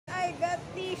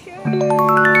t-shirt.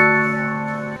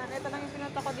 Ayan. Ito lang yung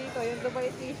pinunta ko dito, yung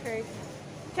Dubai t-shirt.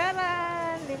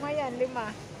 Charan! 5 yan, 5.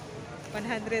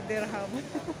 100 dirham.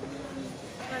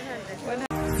 100.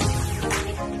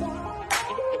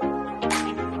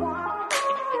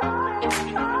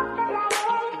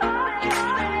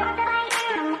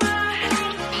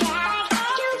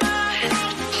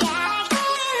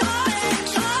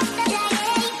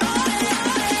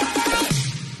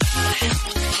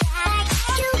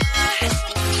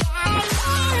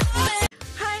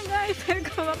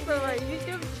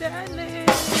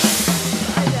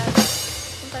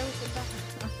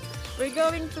 We're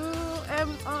going to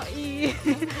MOE.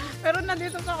 Pero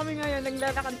nandito pa kami ngayon,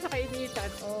 naglalakad sa kainitan.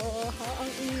 Oh,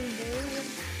 ang init.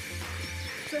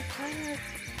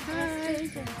 Hi.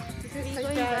 This is the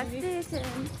Johnny.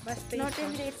 Bus station. Northern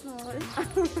Lights Mall.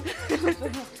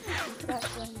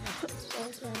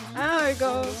 We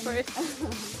go first.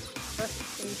 Bus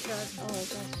station. Oh,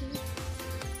 gosh.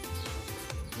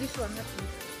 This one, not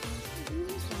this.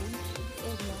 This one,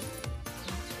 area.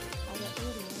 Our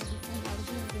area. This one, our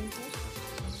winter.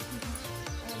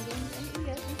 And then,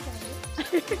 yes, inside.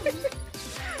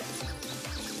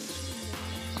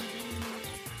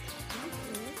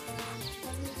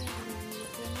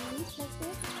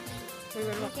 We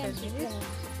will walk 10 minutes.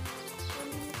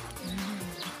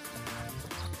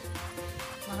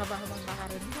 Mahaba-habang baka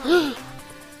rin.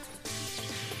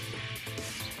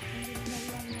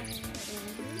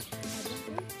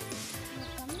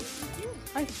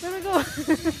 Ay, there we go!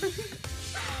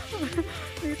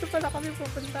 Dito pala kami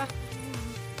pupunta.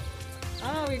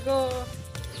 We go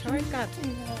shortcut.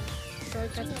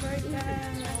 Shortcut.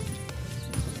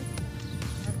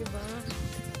 Diba?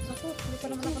 Ako, hindi pa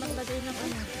naman ako naglagay ng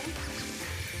ano.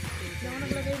 Hindi ako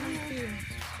naglagay ng pin.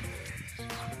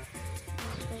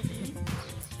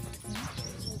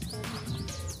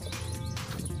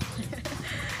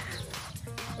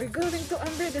 We're going to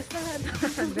under the sun.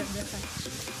 Under the sun.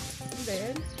 And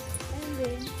then,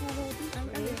 Follow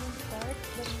this park.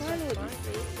 Follow this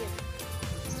way.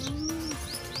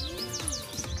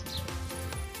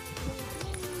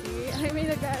 Ay, may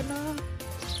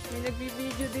may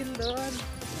nagbibideo din doon.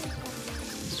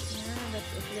 Yeah, that's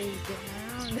a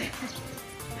playground.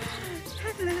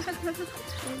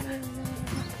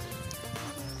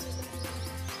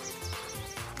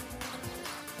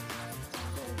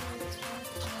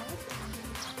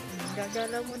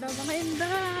 Gagala mo na mga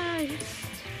Inday.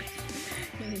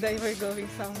 Inday, we're going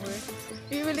somewhere.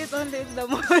 We will eat only in the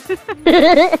mall.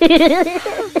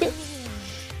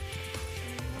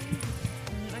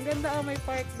 Ang ganda, may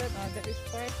park doon. There is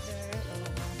park there.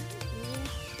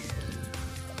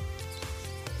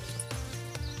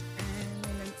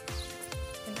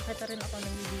 And nakita rin ako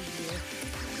ng video.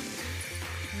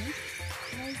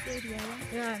 Nice area.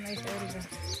 Yeah, nice area.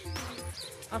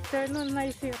 Afternoon,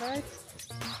 nice here, right?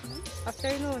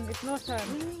 Afternoon, it's no sun.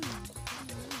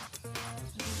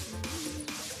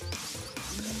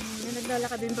 May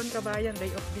naglalakad din doon kabayan, day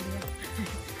off din niya.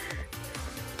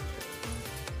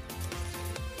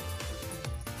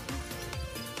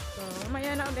 So,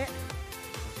 mamaya na ulit.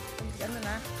 Ano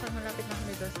na, malapit na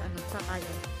kami doon sa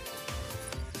Sakayan.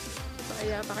 So,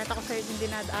 ayan, pakita ko sa inyo yung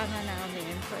dinadaanan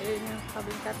namin. So, ayun yung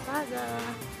kabing Kalsada.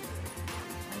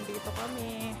 Nandito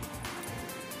kami.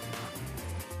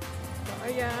 So,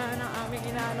 ayan, ang aming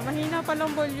inaano. Mahina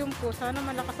palang volume ko. Sana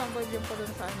malakas ang volume ko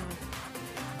dun sa ano.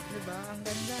 Diba? Ang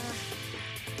ganda.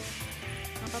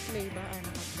 Naka-play ba?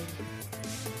 Naka-play.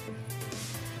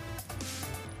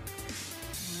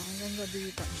 Ang ganda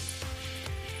dito.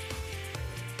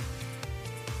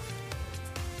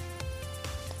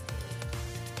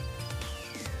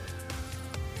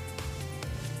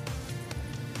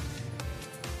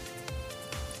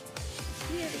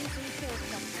 Here is a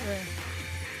shortcut.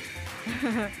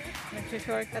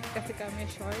 Nag-shortcut kasi kami.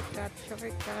 Shortcut. So,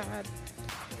 talid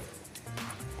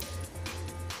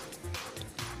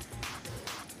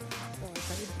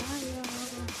tayo.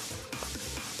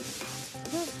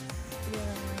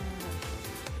 Yeah.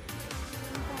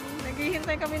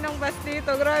 Naghihintay kami ng bus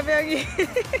dito. Grabe ang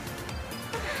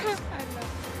ano,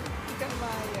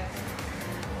 kabayan.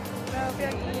 Grabe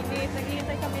ang init.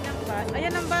 Naghihintay kami ng bus.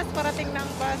 Ayan ang bus. Parating ng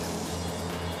bus.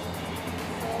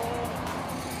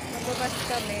 Magbabas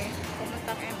kami,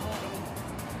 pumunta ng MOE.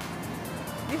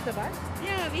 This the bus?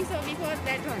 Yeah, we saw before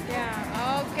that one.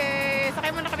 Yeah, okay.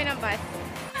 Sakay muna kami ng bus.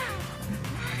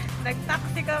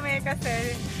 Nag-taxi kami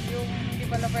kasi yung hindi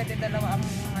pala pwede dalawang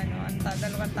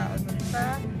tao dun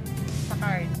sa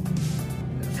card.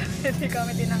 So, hindi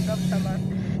kami tinanggap sa bus.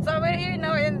 So, we're here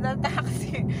now in the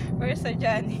taxi. We're sa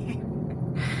Johnny.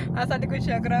 Sa likod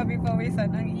siya, grabe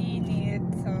pawisan. Ang init.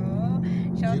 So,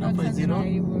 Shoutout sa 050.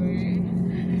 driver.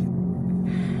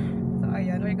 So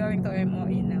ayan, we're going to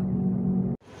MOE now.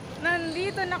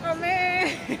 Nandito na kami.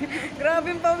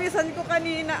 Grabe yung pawisan ko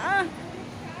kanina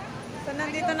So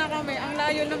nandito na kami. Ang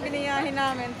layo ng biniyahin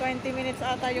namin. 20 minutes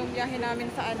ata yung biyahe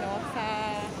namin sa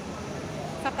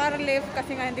sa car lift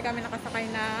kasi nga hindi kami nakasakay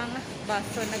ng bus.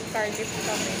 So nag-car lift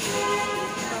kami.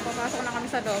 So papasok na kami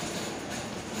sa loob.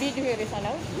 Video here is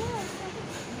allowed?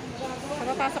 So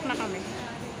papasok na kami.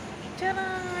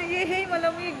 Tara! Yehey!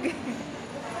 Malamig!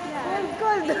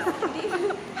 Cold!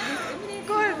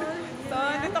 Cold! So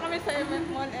dito kami sa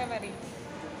Mall Emery.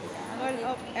 Mall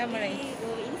of Emery. We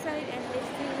go inside and let's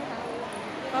see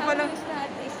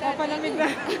Papalamig na.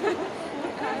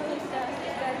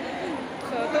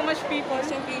 So, too much people.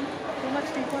 shopping. Too much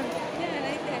people. Yeah,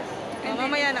 like that.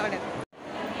 Mamaya na ulit.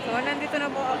 So, nandito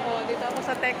na po ako. Dito ako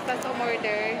sa Texas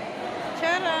umorder.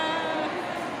 Tara!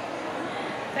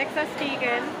 Texas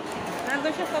chicken.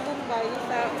 Nandun siya sa Bombay.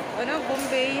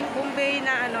 Bombay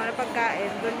na na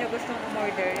pagkain. Doon niya gustong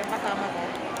umorder. Yung kasama ko.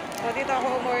 So, dito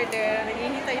ako umorder.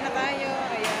 Naghihintay na tayo.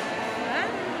 Ayan.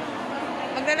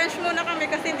 Magla-lunch muna kami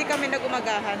kasi hindi kami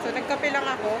nagumagahan. So, nagkape lang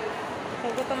ako.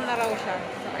 So, gutom na raw siya.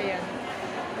 So, ayan.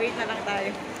 Wait na lang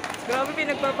tayo. Grabe,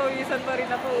 pinagpapawisan pa rin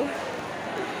ako.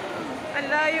 Ang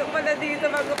layo pala dito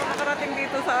bago pa makarating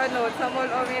dito sa sa Mall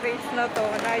of Emirates na to.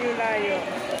 Layo-layo.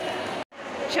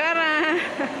 Tara!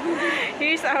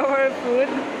 Here's our food.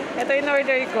 Ito yung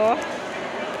order ko.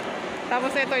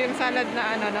 Tapos ito yung salad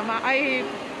na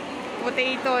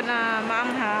potato na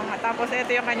maanghang. Tapos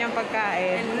ito yung kanyang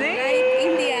pagkain. Like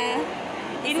India.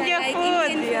 India like food.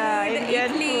 Indian Yeah, food,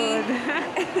 Indian idli. food.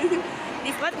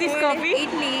 What this coffee?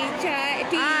 Idli, chai,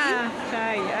 tea.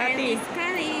 Chai. And Tea. this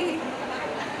curry.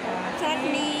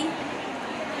 Chutney.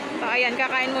 So, ayan,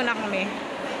 kakain muna kami.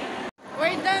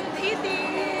 We're done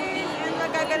eating! And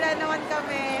magagala naman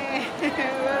kami.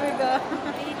 Where we go?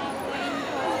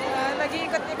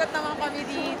 Nag-iikot-ikot naman kami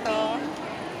dito.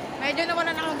 Medyo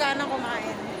nawalan akong gana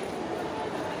kumain.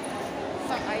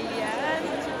 So, ayan.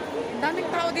 Ang daming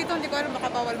tao dito. Hindi ko alam, baka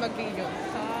bawal mag-video.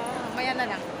 So, maya na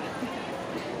lang.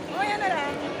 Maya na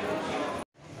lang.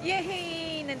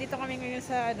 Yehey! Nandito kami ngayon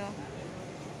sa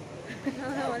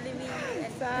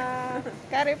sa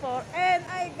Carrefour. And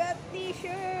I got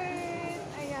t-shirt!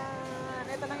 Ayan.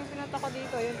 Ito lang yung pinunta ko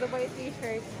dito. Yung Dubai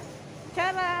t-shirt.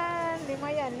 Charan! 5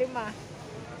 yan.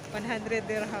 100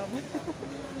 dirham.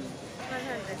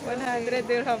 100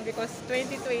 dirham because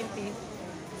 2020.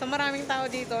 So maraming tao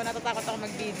dito. Natatakot ako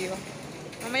mag-video.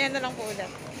 Mamaya na lang po ulit.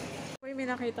 May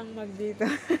nakitang mag dito.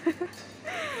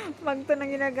 Mag to na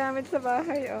ginagamit sa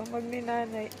bahay. Mag ni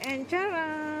nanay. And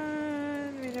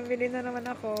charan! May nabili na naman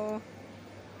ako.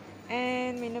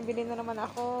 And may nabili na naman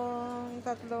akong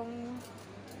 3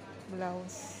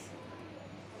 blouse.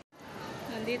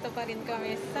 Nandito pa rin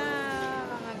kami sa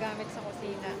mga gamit sa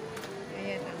kusina.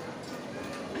 Ayan na.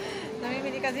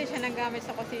 Namimili kasi siya ng gamit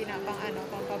sa kusina.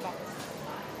 Pang pabox.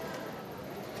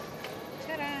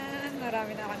 Charan!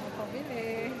 Marami na akong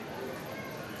pabili.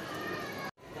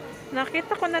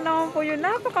 Nakita ko na naman po yun.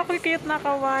 Napaka-cute na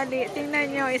kawali. Tingnan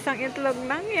nyo, isang itlog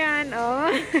lang yan.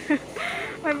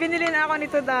 May binili na ako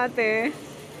nito dati.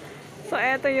 So,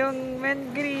 eto yung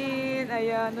mint green.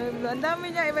 Ayan, may blue. Ang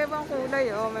dami niya, iba-ibang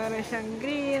kulay. Meron siyang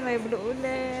green, may blue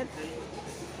ulit.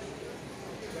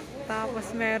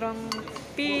 Tapos, merong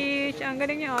peach. Ang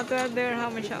galing niya, 12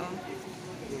 dirham siya,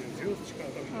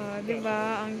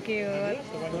 diba? Ang cute.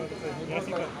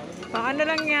 Pang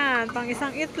lang yan? Pang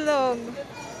isang itlog.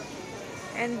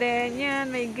 And then, yan,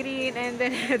 may green. And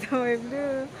then, ito may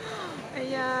blue.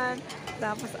 Ayan.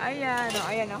 Tapos, ayan.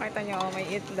 Ayan, nakita nyo, may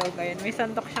itlog. Ayan, may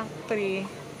sandok siyang free.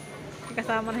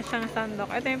 Kasama na siyang sandok.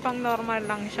 Ito yung pang normal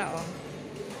lang siya,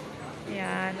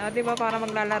 Ayan. Diba, para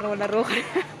maglalaro-laro ka.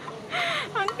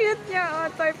 Ang cute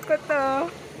niya, type ko to.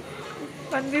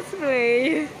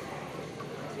 Pan-display.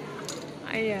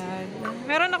 Ayan.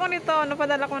 Meron ako nito,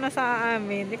 napadala ko na sa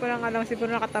amin. Hindi ko lang alam,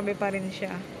 siguro nakatabi pa rin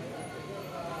siya.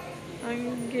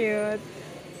 Ang cute.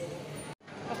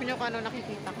 Tapos nyo kung ano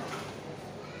nakikita ko.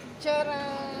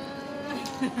 Tcharan!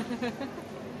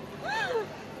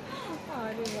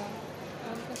 Diba?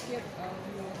 Ang cute.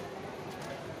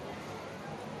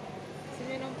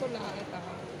 Sige nung pula. Ito.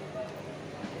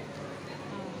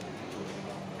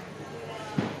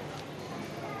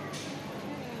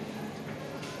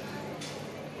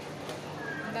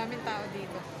 Ang daming tao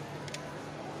dito.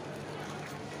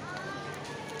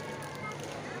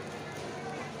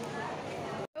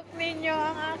 Look ninyo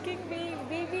ang aking baby.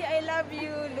 Baby, I love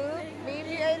you. Look.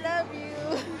 Baby, I love you.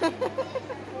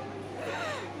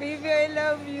 Baby, I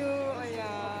love you.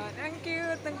 Ayan. Ang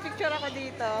cute. Nag-picture ako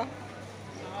dito.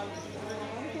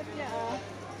 Ang cute niya,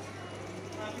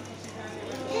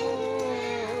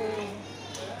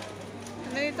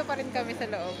 nandito pa rin kami sa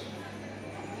loob.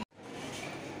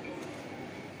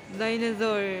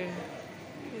 Dinosaur.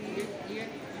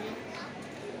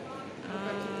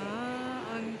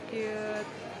 Ah, ang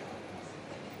cute.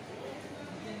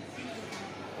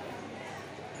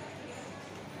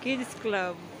 Kids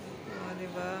Club. Oh,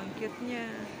 diba? Ang cute niya.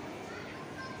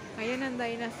 Ayan ang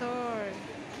dinosaur.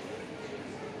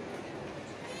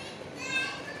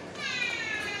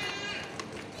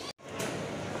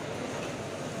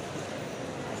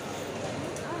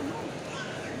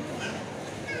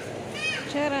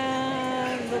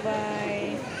 Charan!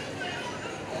 Bye-bye!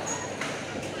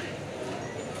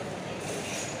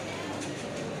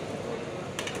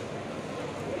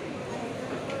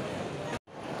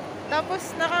 Tapos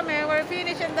na kami. We're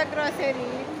finished in the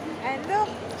grocery. And look!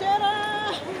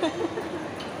 Charan!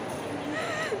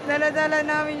 Dala-dala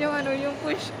namin yung yung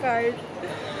push cart.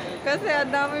 Kasi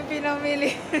ang dami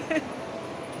pinamili.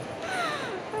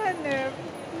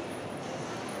 Hanep.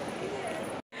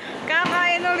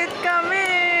 Kakain ulit kami.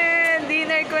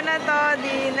 Dinner ko na to.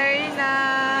 Dinner na.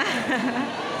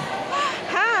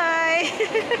 Hi!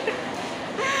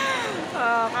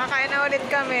 Oh, kakain na ulit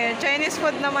kami. Chinese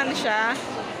food naman siya.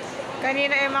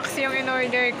 Kanina ay Max yung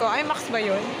in-order ko. Ay, Max ba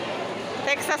yun?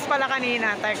 Texas pala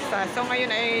kanina. Texas. So,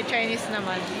 ngayon ay Chinese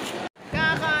naman.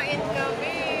 Kakain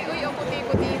kami. Uy, ang puti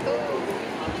ko dito.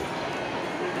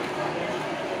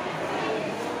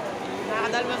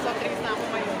 Nakakadalawang soft drinks na ako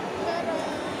ngayon.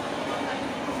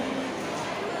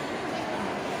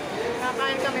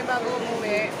 Kakain kami bago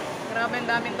umuwi. Grabe ang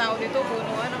daming tao dito.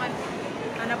 Puno naman.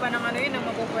 Ano pa ng yun ang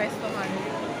mapupwestohan.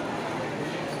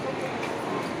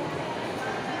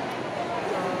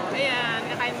 So, ayan.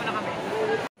 Kakain muna kami.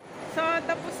 So,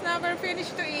 tapos na. We're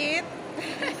finished to eat.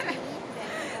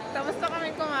 Tapos na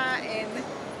kami kumain.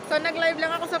 So, nag-live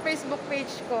lang ako sa Facebook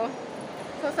page ko.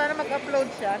 So, sana mag-upload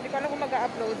siya. Hindi ko alam kung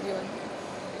mag-upload yun.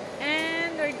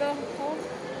 And, we go home.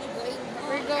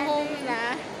 We go home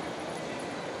na.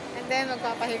 And then,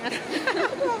 magpapahinga na.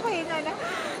 Magpapahinga na.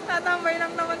 Tatambay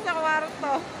lang naman sa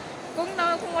kwarto. Kung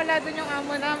wala dun yung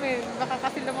amo namin, baka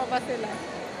kasi lumabas sila.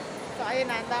 So,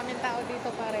 ayun na. Ang daming tao dito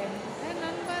pa rin.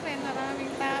 Ganun pa rin.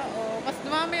 Maraming tao. Mas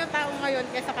dumami yung tao ngayon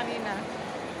kaysa kanina.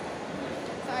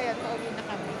 So, ayan. Pauwi na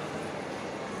kami.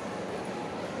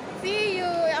 See you!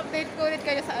 I-update ko ulit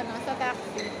kayo sa sa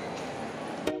taxi.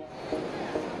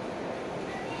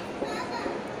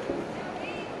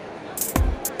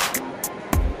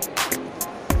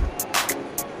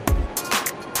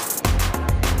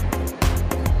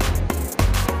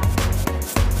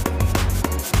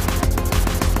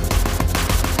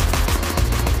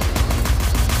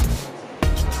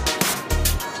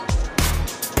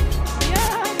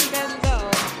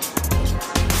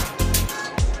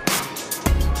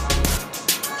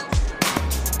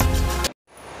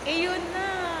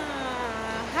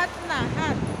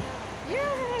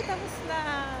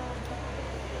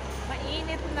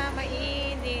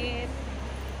 Mainit.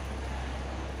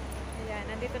 Ayan,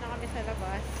 nandito na kami sa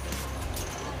labas.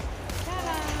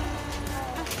 Tara!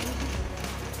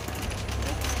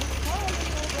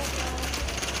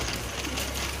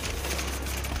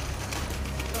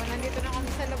 So, nandito na kami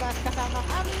sa labas kasama ang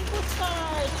aming push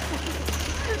cart.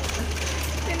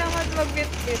 Tinamad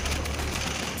magbit-bit.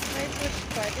 May push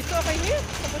cart. Ito okay here?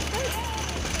 Sa push cart?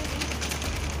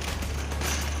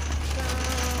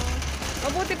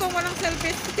 Mabuti pong walang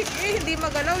selfie stick hindi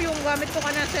magalaw yung gamit ko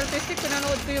kanina selfie stick.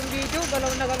 Pinanood ko yung video,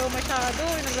 galaw na galaw masyado.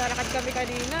 Naglalakad kami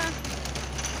kanina.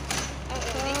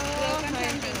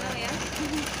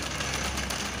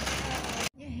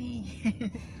 Yay!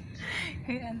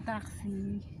 Hey, ang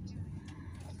taxi.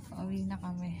 Pauwi na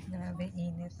kami. Grabe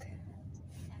init.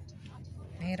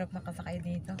 Mahirap makasakay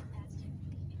dito.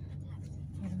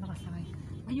 Mahirap makasakay.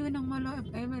 Ayun ang Mall of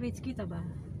Emirates. Kita ba?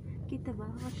 Kita ba?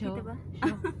 Show. Kita ba?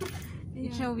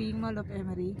 It's showing Mall of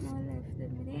Emirates. Mall of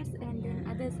Emirates and then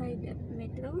other side of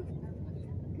metro.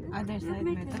 Other side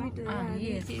metro? Ah,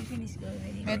 yes. Finish go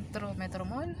already. Metro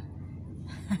Mall?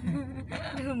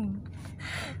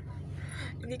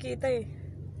 Hindi kita eh.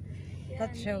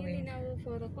 That's showing. Nearly now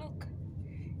 4 o'clock.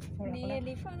 4 o'clock.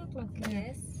 Nearly 4 o'clock,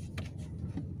 yes.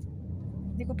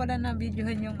 Hindi ko pala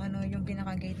na-videohan yung yung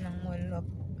pinaka-gate ng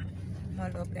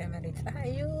Mall of Emirates. Ah,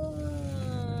 ayun!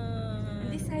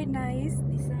 This side nice.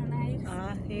 This side nice.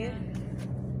 Ah, here.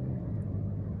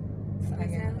 So,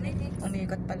 ayan.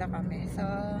 Umikot pala kami. So,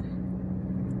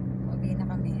 uwi na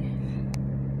kami.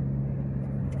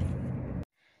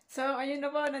 So, ayun na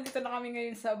po. Nandito na kami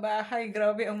ngayon sa bahay.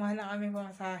 Grabe, ang mahal ang aming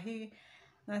pamasahe.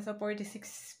 Nasa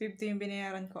 46.50 yung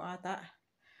binayaran ko ata.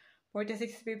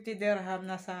 46.50 dirham.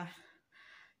 Nasa,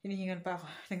 hinihingan pa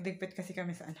ako. Nagdigpit kasi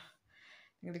kami sa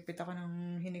Nagligpit ako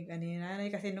ng hinigaan ni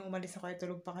nanay kasi nung umalis ako ay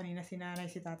tulog pa kanina si nanay,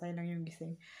 si tatay lang yung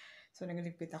gising. So,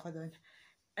 nagligpit ako doon.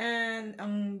 And,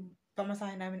 ang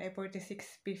pamasahe namin ay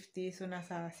 46.50. So,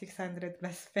 nasa 600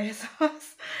 plus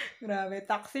pesos. Grabe.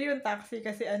 Taxi yun, taxi.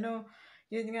 Kasi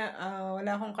yun nga,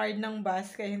 wala akong card ng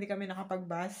bus, kaya hindi kami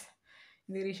nakapag-bus.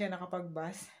 Hindi rin siya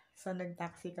nakapag-bus. So,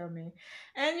 nag-taxi kami.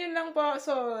 And yun lang po.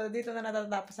 So, dito na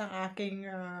natatapos ang aking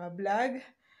vlog.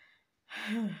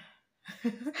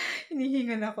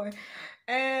 Hinihingal ako eh.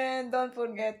 And don't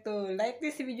forget to like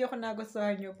this video kung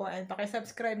nagustuhan nyo po. And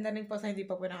pakisubscribe na rin po sa hindi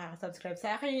pa po nakakasubscribe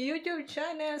sa aking YouTube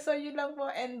channel. So, yun lang po.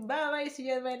 And bye-bye. See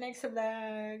you in my next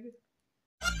vlog.